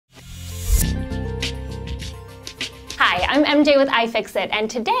I'm MJ with iFixit, and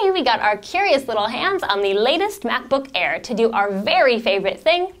today we got our curious little hands on the latest MacBook Air to do our very favorite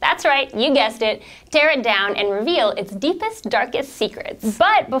thing. That's right, you guessed it, tear it down and reveal its deepest, darkest secrets.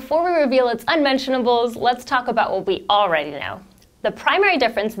 But before we reveal its unmentionables, let's talk about what we already know. The primary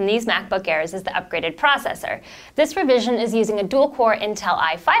difference in these MacBook Airs is the upgraded processor. This revision is using a dual-core Intel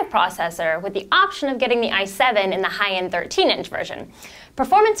i5 processor with the option of getting the i7 in the high-end 13-inch version.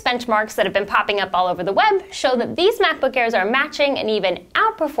 Performance benchmarks that have been popping up all over the web show that these MacBook Airs are matching and even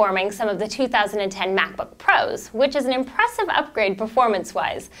outperforming some of the 2010 MacBook Pros, which is an impressive upgrade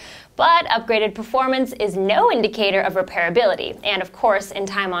performance-wise. But upgraded performance is no indicator of repairability, and of course, in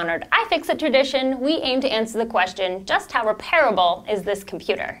time-honored iFixit tradition, we aim to answer the question, just how repairable is this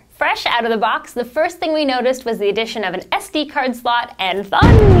computer? Fresh out of the box, the first thing we noticed was the addition of an SD card slot and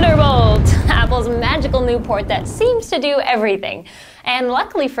Thunderbolt, Apple's magical new port that seems to do everything. And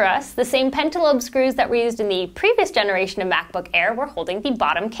luckily for us, the same pentalobe screws that were used in the previous generation of MacBook Air were holding the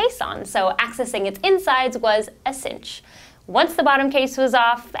bottom case on, so accessing its insides was a cinch. Once the bottom case was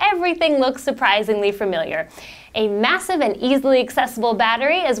off, everything looks surprisingly familiar. A massive and easily accessible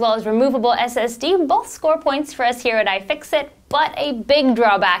battery, as well as removable SSD, both score points for us here at iFixit, but a big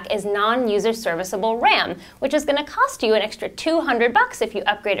drawback is non-user serviceable RAM, which is going to cost you an extra $200 if you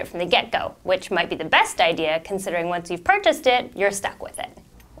upgrade it from the get-go, which might be the best idea considering once you've purchased it, you're stuck with it.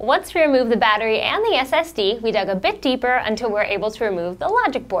 Once we remove the battery and the SSD, we dug a bit deeper until we're able to remove the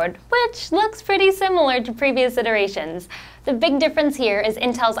logic board, which looks pretty similar to previous iterations. The big difference here is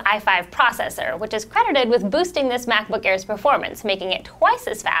Intel's i5 processor, which is credited with boosting this MacBook Air's performance, making it twice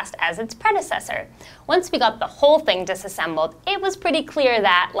as fast as its predecessor. Once we got the whole thing disassembled, it was pretty clear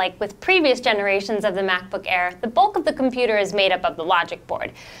that, like with previous generations of the MacBook Air, the bulk of the computer is made up of the logic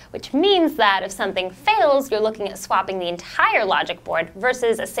board, which means that if something fails, you're looking at swapping the entire logic board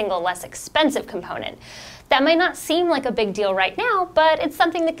versus a single less expensive component. That might not seem like a big deal right now, but it's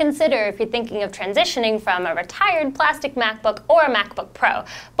something to consider if you're thinking of transitioning from a retired plastic MacBook or a MacBook Pro,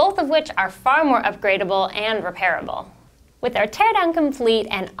 both of which are far more upgradable and repairable. With our teardown complete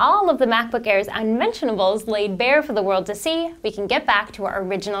and all of the MacBook Air's unmentionables laid bare for the world to see, we can get back to our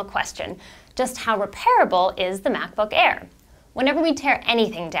original question. Just how repairable is the MacBook Air? Whenever we tear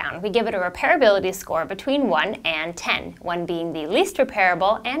anything down, we give it a repairability score between 1 and 10, 1 being the least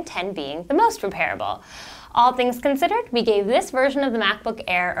repairable and 10 being the most repairable. All things considered, we gave this version of the MacBook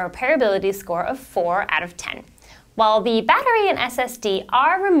Air a repairability score of 4 out of 10. While the battery and SSD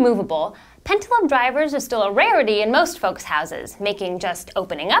are removable, pentalobe drivers are still a rarity in most folks' houses, making just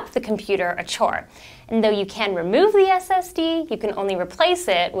opening up the computer a chore. And though you can remove the SSD, you can only replace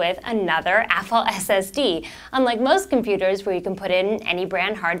it with another Apple SSD, unlike most computers where you can put in any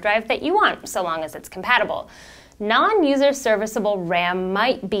brand hard drive that you want, so long as it's compatible. Non-user serviceable RAM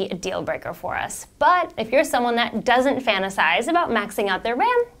might be a deal breaker for us, but if you're someone that doesn't fantasize about maxing out their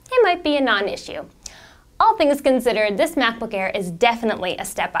RAM, it might be a non-issue. All things considered, this MacBook Air is definitely a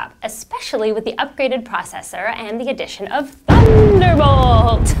step up, especially with the upgraded processor and the addition of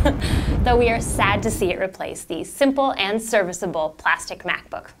Thunderbolt! Though we are sad to see it replace the simple and serviceable plastic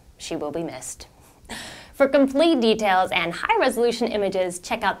MacBook. She will be missed. For complete details and high-resolution images,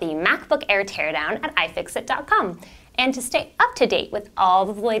 check out the MacBook Air teardown at iFixit.com. And to stay up to date with all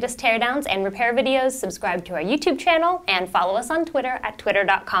of the latest teardowns and repair videos, subscribe to our YouTube channel and follow us on Twitter at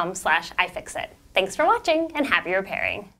twitter.com/iFixit. Thanks for watching and happy repairing!